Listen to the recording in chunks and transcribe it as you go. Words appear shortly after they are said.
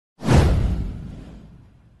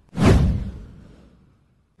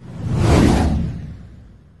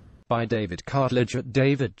by David Cartlidge at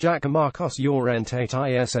David Marcos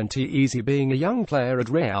LlorenteIt. Easy being a young player at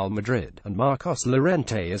Real Madrid, and Marcos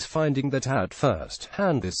Llorente is finding that out first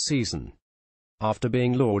hand this season. After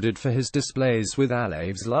being lauded for his displays with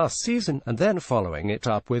Alaves last season, and then following it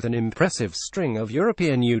up with an impressive string of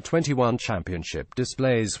European U21 Championship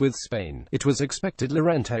displays with Spain, it was expected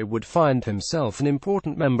Llorente would find himself an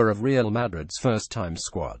important member of Real Madrid's first-time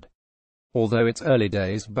squad. Although it's early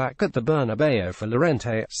days back at the Bernabeu for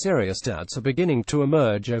Llorente, serious doubts are beginning to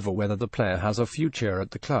emerge over whether the player has a future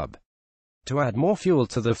at the club. To add more fuel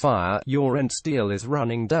to the fire, Llorente's deal is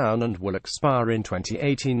running down and will expire in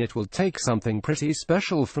 2018. It will take something pretty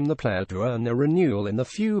special from the player to earn a renewal in the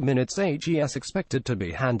few minutes he is expected to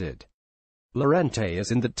be handed. Llorente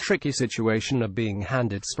is in the tricky situation of being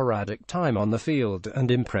handed sporadic time on the field and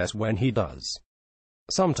impress when he does.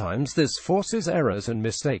 Sometimes this forces errors and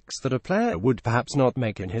mistakes that a player would perhaps not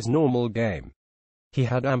make in his normal game. He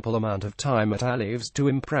had ample amount of time at Alaves to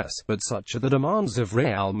impress, but such are the demands of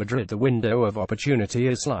Real Madrid, the window of opportunity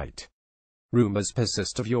is slight. Rumors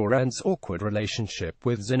persist of Llorente's awkward relationship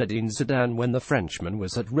with Zinedine Zidane when the Frenchman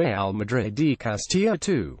was at Real Madrid de Castilla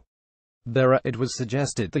too. It was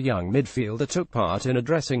suggested the young midfielder took part in a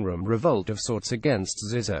dressing room revolt of sorts against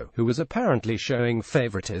Zizou, who was apparently showing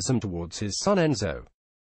favoritism towards his son Enzo.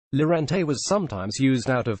 Llorente was sometimes used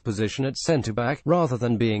out of position at centre-back, rather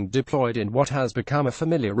than being deployed in what has become a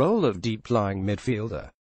familiar role of deep-lying midfielder.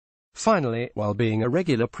 Finally, while being a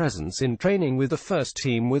regular presence in training with the first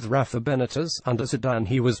team with Rafa Benitez, under Zidane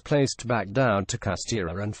he was placed back down to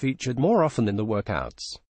Castilla and featured more often in the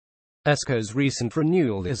workouts. Isco's recent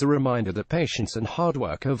renewal is a reminder that patience and hard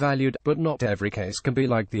work are valued, but not every case can be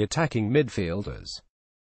like the attacking midfielders.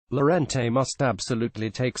 Llorente must absolutely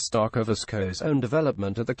take stock of Isco's own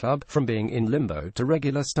development at the club, from being in limbo to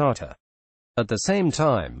regular starter. At the same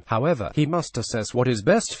time, however, he must assess what is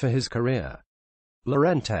best for his career.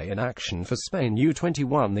 Llorente in action for Spain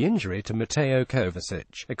U21. The injury to Mateo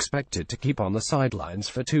Kovacic, expected to keep on the sidelines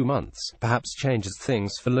for 2 months, perhaps changes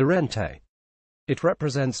things for Llorente. It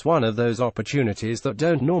represents one of those opportunities that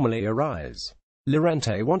don't normally arise.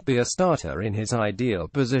 Llorente won't be a starter in his ideal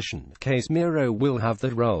position. Casemiro will have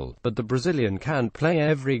that role, but the Brazilian can't play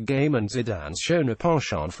every game, and Zidane's shown a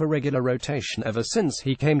penchant for regular rotation ever since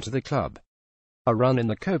he came to the club. A run in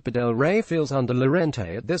the Copa del Rey feels under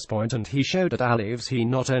Llorente at this point, and he showed at Alaves he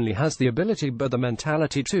not only has the ability but the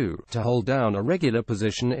mentality too, to hold down a regular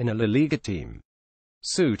position in a La Liga team.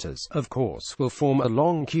 Suitors, of course, will form a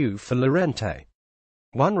long queue for Llorente.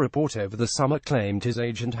 One report over the summer claimed his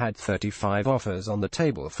agent had 35 offers on the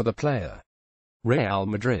table for the player. Real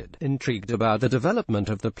Madrid, intrigued about the development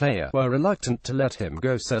of the player, were reluctant to let him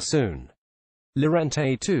go so soon.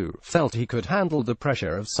 Llorente, too, felt he could handle the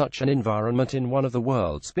pressure of such an environment in one of the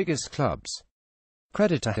world's biggest clubs.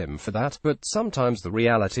 Credit to him for that, but sometimes the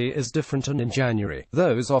reality is different, and in January,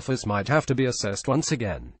 those offers might have to be assessed once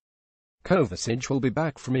again. Kovacic will be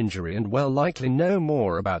back from injury and will likely know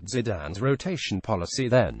more about Zidane's rotation policy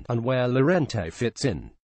then, and where Llorente fits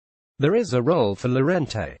in. There is a role for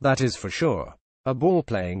Llorente, that is for sure. A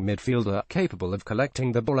ball-playing midfielder, capable of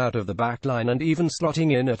collecting the ball out of the back line and even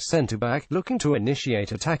slotting in at centre-back, looking to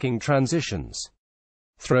initiate attacking transitions.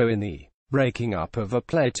 Throw in the breaking up of a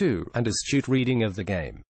play too, and astute reading of the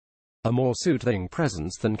game. A more suiting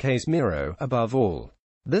presence than Casemiro, above all.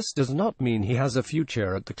 This does not mean he has a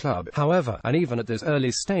future at the club, however, and even at this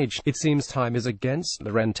early stage, it seems time is against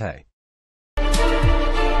Llorente.